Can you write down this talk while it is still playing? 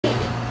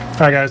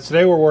Alright guys,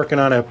 today we're working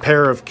on a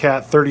pair of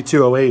Cat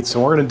 3208s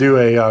and we're going to do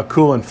a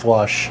coolant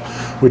flush,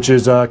 which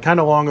is kind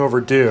of long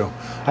overdue.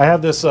 I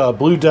have this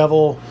Blue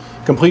Devil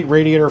complete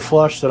radiator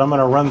flush that I'm going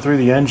to run through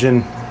the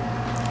engine,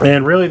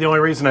 and really the only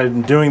reason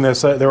I'm doing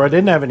this, I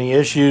didn't have any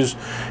issues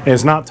and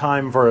it's not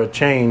time for a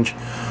change.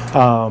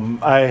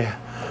 I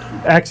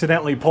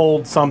accidentally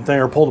pulled something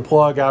or pulled a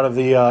plug out of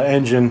the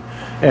engine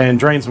and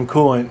drained some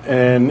coolant,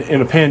 and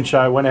in a pinch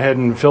I went ahead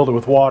and filled it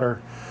with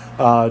water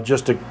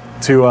just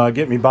to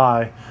get me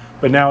by.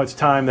 But now it's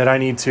time that I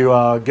need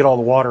to get all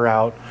the water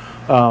out.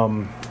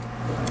 And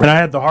I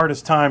had the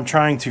hardest time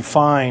trying to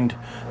find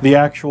the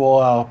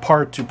actual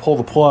part to pull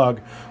the plug.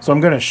 So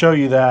I'm going to show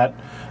you that.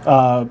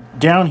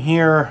 Down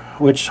here,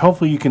 which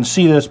hopefully you can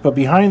see this, but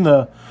behind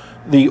the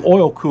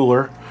oil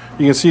cooler,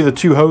 you can see the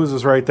two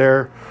hoses right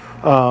there.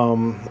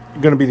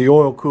 Going to be the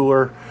oil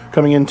cooler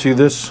coming into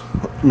this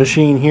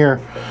machine here.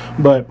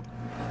 But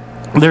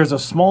there's a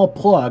small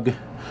plug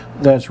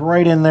that's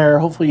right in there.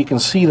 Hopefully you can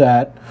see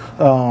that.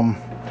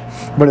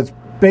 But it's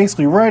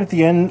basically right at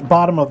the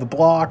bottom of the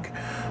block.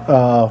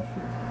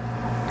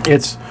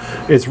 It's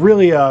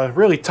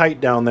really tight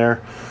down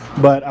there,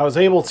 but I was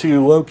able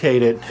to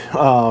locate it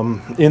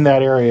in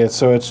that area.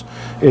 So it's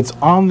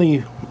on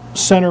the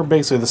center,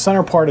 basically the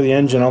center part of the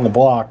engine on the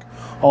block,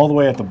 all the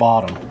way at the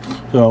bottom.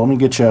 So let me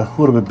get you a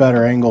little bit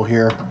better angle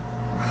here.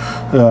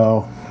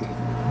 So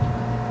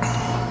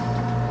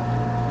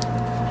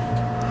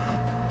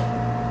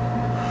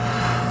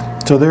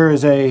there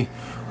is a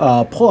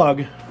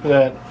plug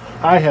that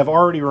I have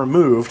already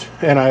removed,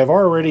 and I have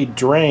already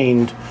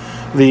drained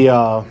the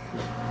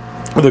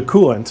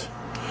coolant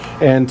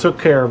and took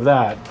care of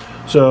that.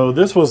 So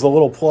this was the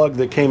little plug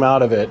that came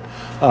out of it,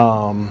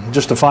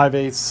 just a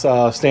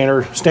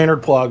 5/8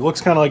 standard plug.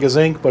 Looks kind of like a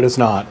zinc, but it's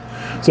not.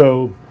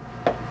 So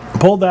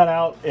pulled that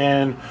out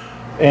and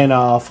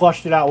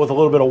flushed it out with a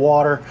little bit of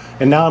water,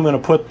 and now I'm going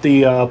to put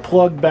the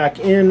plug back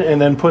in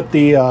and then put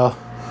the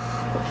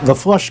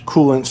flush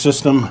coolant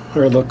system,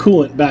 or the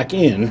coolant, back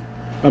in.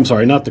 I'm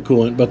sorry, not the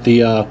coolant, but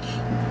the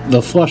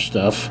flush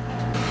stuff.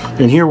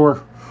 And here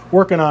we're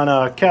working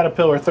on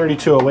Caterpillar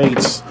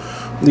 3208s.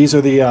 These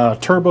are the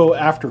turbo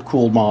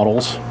after-cooled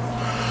models,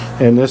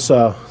 and this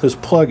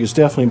plug has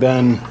definitely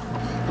been,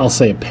 I'll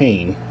say, a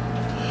pain.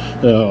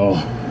 So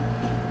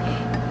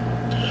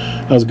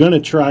I was going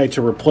to try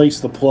to replace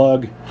the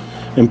plug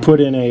and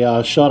put in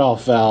a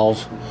shut-off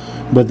valve,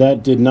 but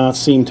that did not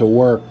seem to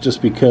work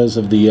just because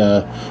of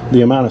the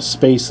amount of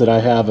space that I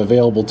have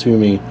available to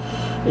me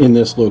in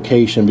this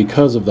location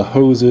because of the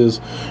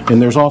hoses.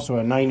 And there's also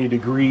a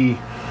 90-degree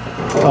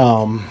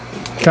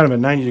kind of a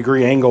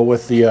 90-degree angle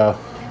with the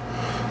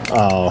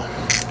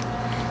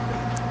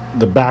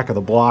back of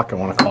the block, I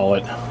want to call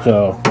it.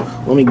 So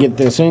let me get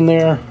this in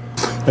there.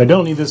 I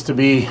don't need this to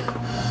be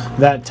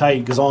that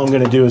tight because all I'm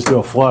going to do is do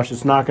a flush.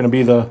 It's not going to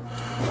be the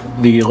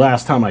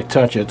last time I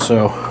touch it,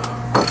 so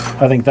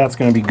I think that's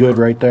going to be good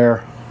right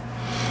there.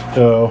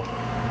 So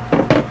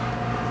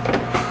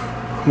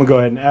I'm gonna go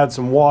ahead and add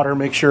some water.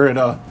 Make sure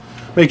the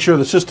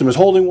system is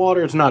holding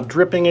water. It's not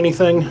dripping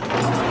anything.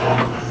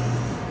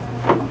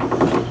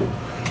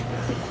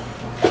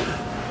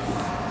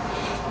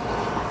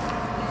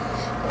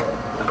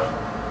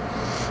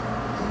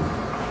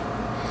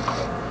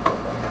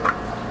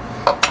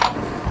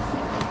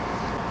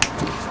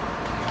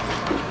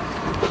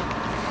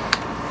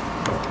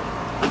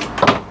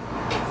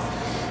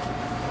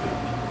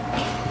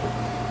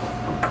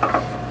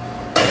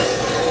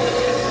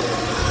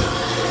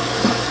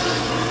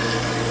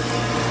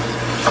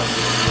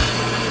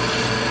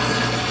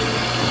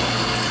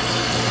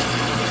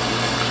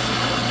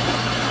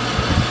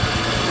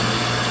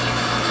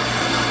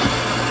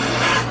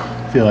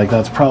 I feel like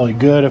that's probably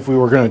good. If we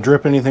were going to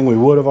drip anything, we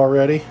would have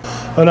already.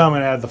 But now I'm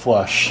going to add the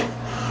flush.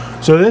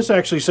 So this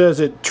actually says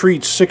it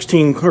treats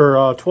 16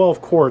 or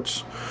 12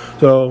 quarts.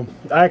 So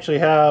I actually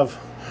have,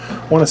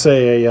 I want to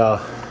say, a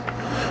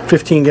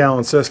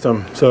 15-gallon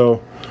system.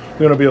 So I'm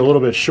going to be a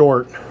little bit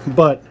short,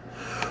 but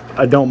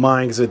I don't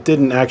mind because it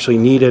didn't actually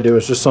need it. It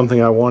was just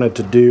something I wanted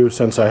to do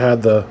since I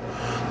had the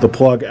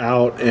plug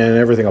out and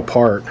everything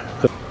apart.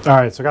 All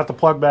right, so I got the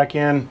plug back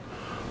in.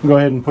 I'll go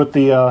ahead and put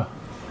the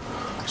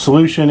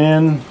solution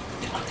in.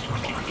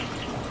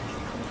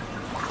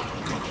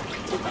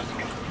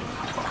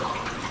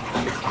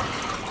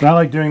 And I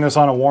like doing this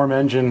on a warm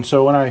engine,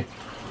 so when I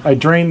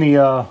drain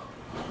the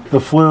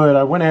fluid,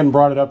 I went ahead and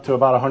brought it up to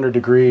about 100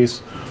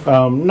 degrees.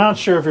 Not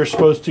sure if you're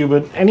supposed to,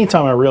 but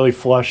anytime I really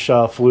flush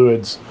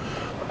fluids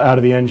out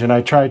of the engine,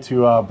 I try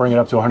to bring it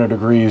up to 100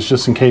 degrees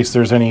just in case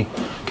there's any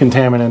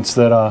contaminants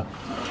that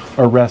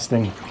are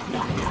resting.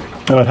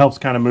 So it helps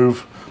kind of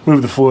move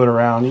the fluid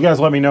around. You guys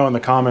let me know in the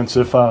comments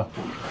if I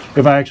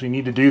actually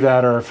need to do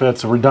that or if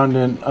it's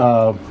redundant.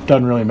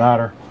 Doesn't really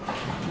matter.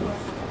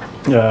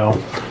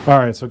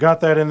 Alright, so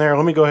got that in there.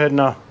 Let me go ahead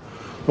and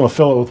we'll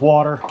fill it with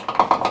water,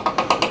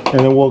 and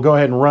then we'll go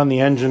ahead and run the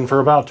engine for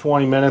about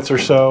 20 minutes or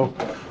so,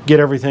 get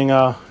everything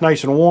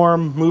nice and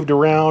warm, moved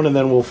around, and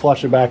then we'll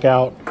flush it back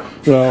out.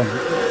 So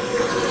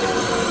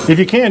if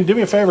you can, do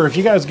me a favor, if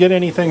you guys get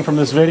anything from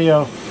this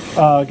video,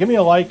 give me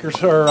a like or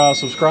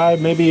subscribe.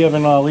 Maybe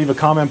even leave a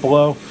comment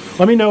below.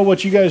 Let me know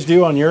what you guys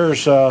do on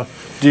yours.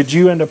 Did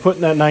you end up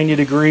putting that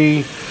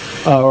 90-degree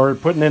or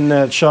putting in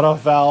that shutoff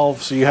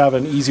valve so you have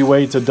an easy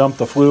way to dump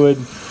the fluid?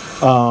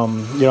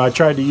 You know, I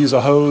tried to use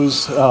a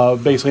hose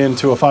basically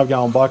into a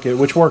 5-gallon bucket,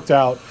 which worked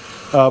out.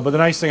 But the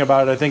nice thing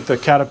about it, I think the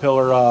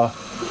Caterpillar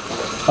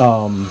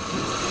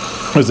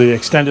was the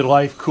extended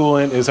life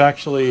coolant is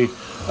actually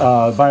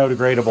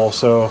biodegradable,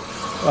 so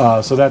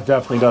that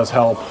definitely does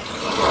help.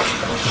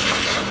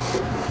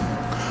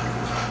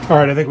 All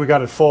right, I think we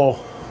got it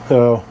full.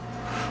 So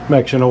I'm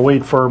actually going to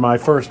wait for my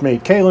first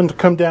mate, Kaylin, to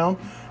come down.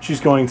 She's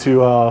going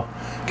to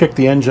kick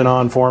the engine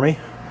on for me,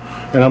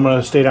 and I'm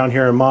going to stay down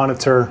here and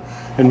monitor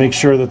and make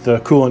sure that the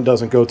coolant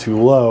doesn't go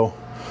too low,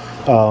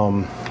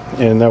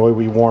 and that way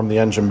we warm the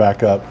engine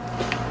back up.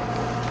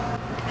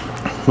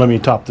 Let me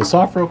top this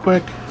off real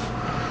quick.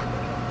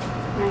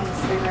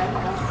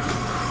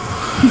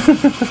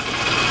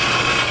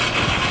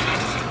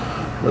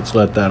 Let's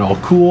let that all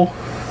cool.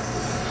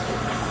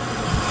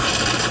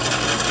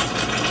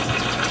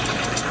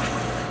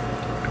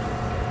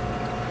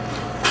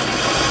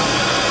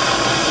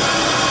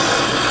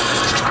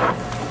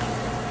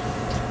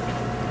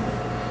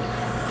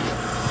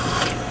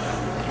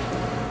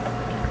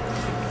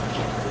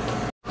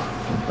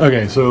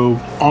 Okay, so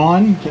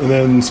on and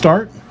then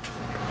start.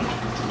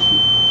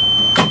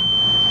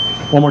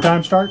 One more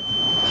time, start.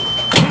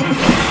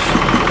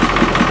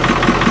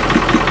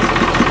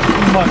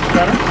 Much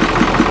better.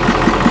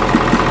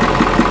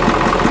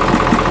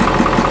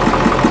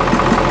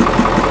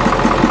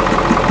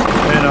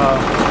 And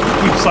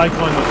keep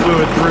cycling the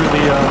fluid through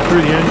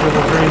the engine.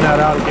 We'll drain that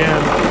out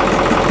again.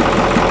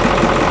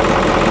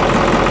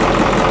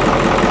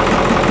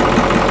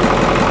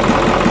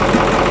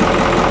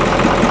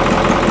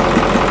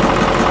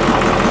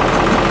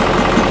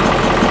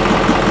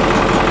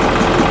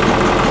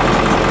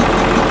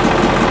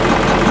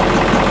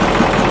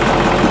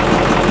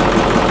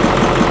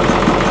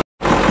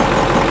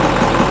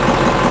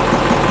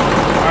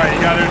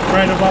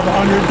 Right above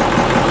 100.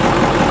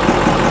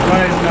 Go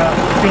ahead and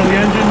fill the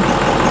engine.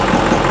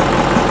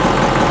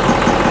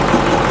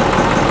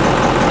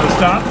 So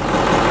stop.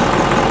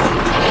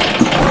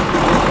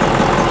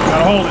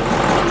 Gotta hold it.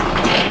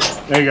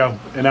 There you go.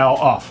 And now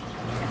off.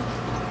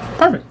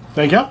 Perfect.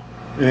 Thank you.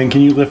 And then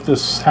can you lift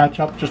this hatch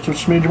up just a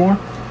smidge more?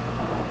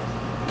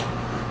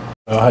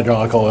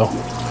 Hydraulic oil.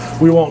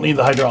 We won't need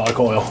the hydraulic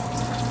oil.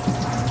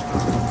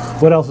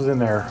 What else is in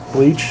there?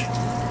 Bleach?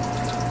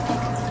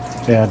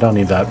 Yeah, don't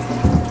need that.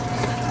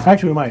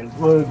 Actually, we might.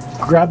 We'll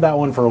grab that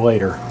one for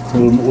later.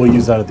 We'll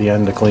use that at the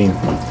end to clean.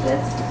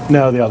 This?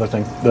 No, the other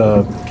thing.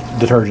 The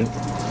detergent.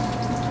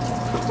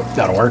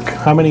 That'll work.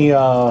 How many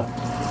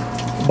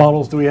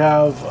bottles do we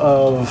have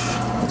of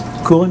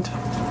coolant?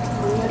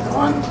 We have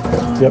 1,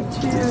 yep. 2,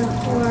 4,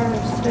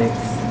 6,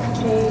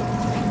 8,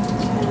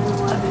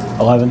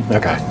 10, 11. 11?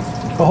 Okay.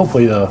 Well,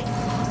 hopefully the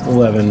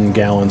 11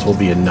 gallons will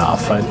be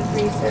enough.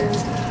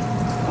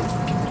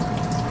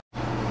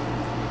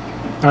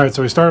 Alright,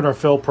 so we started our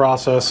fill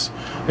process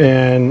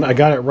and I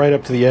got it right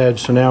up to the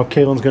edge. So now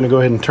Kaylin's going to go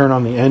ahead and turn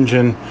on the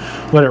engine,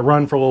 let it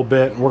run for a little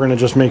bit. We're going to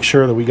just make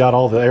sure that we got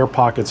all the air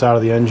pockets out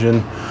of the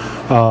engine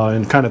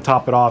and kind of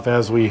top it off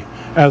as we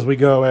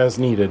go as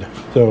needed.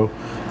 So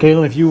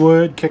Kaylin, if you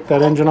would kick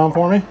that engine on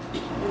for me.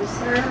 Yes,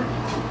 sir.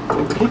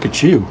 Look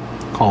at you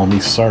calling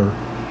me sir.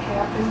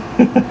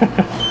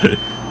 Captain.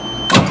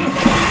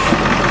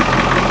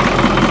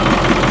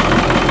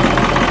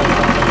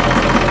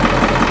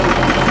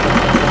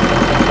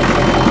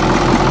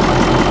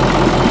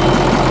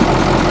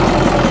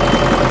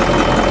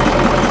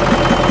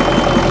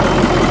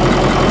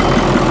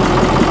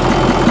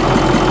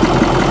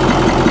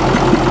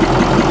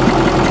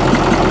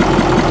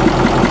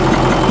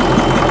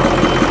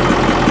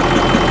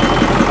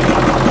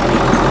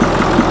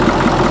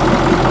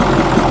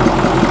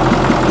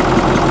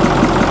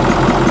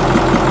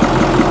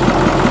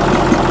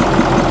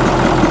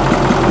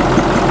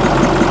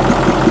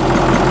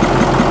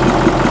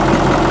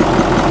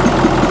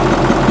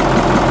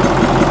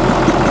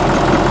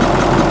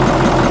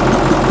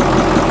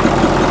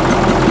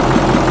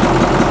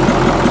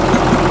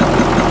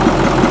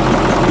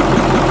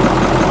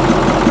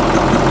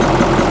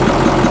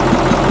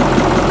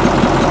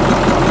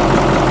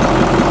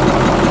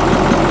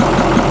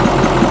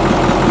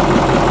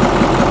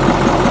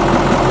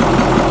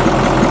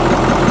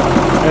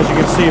 As you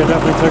can see, it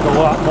definitely took a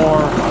lot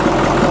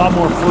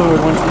more fluid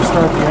once we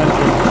start the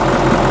engine.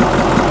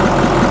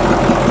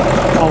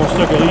 Almost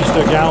took at least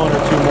a gallon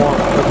or two more,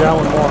 a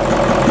gallon more.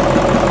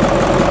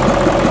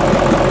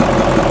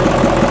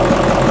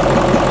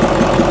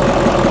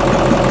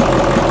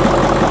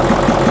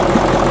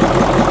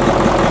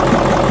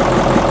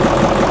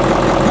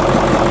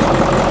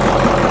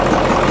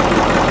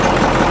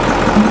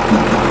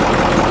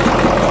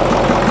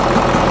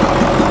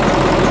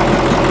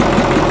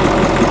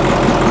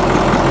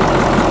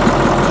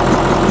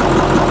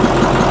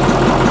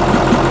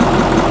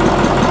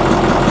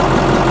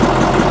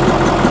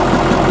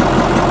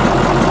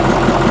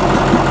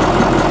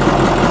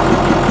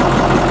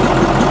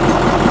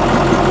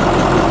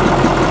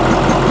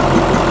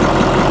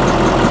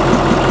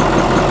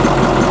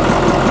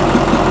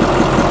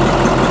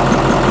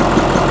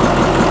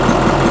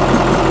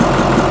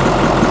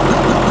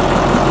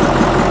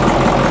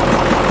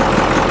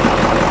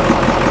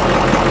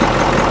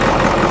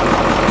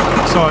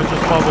 saw it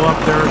just bubble up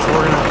there, so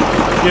we're going to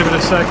give it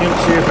a second,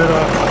 see if it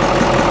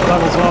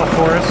levels off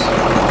for us.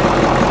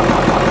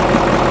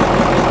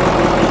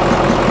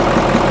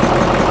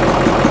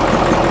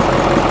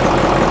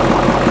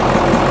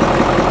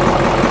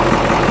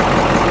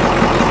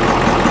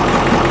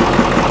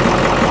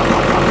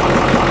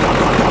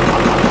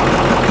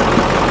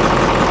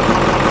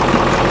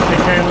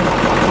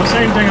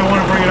 Same thing, I want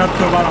to bring it up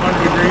to about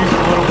 100 degrees or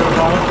a little bit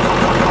above.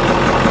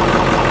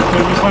 So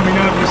just let me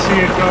know if you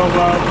see it go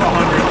above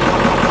 100.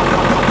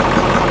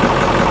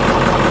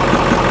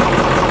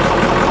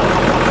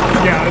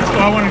 Yeah,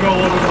 I want to go a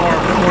little bit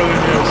more than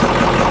it is.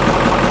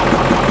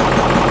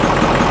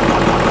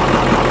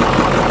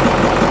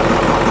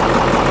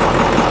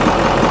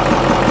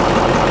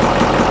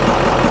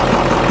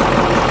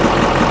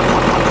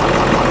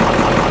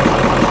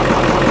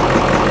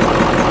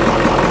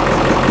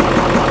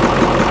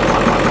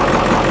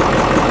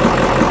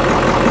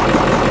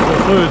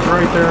 Fluid's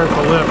right there at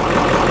the lip,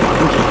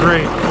 which is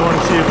great. You want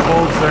to see if it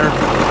holds there.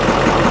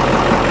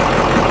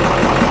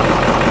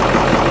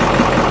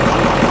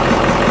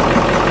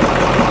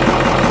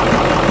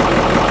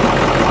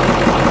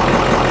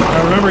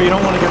 Now remember, you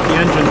don't want to get the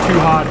engine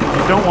too hot because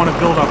you don't want to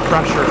build up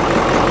pressure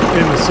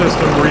in the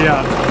system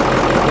yet.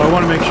 So I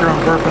want to make sure I'm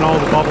burping all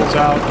the bubbles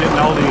out, getting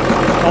all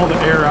the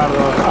air out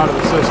of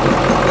the system.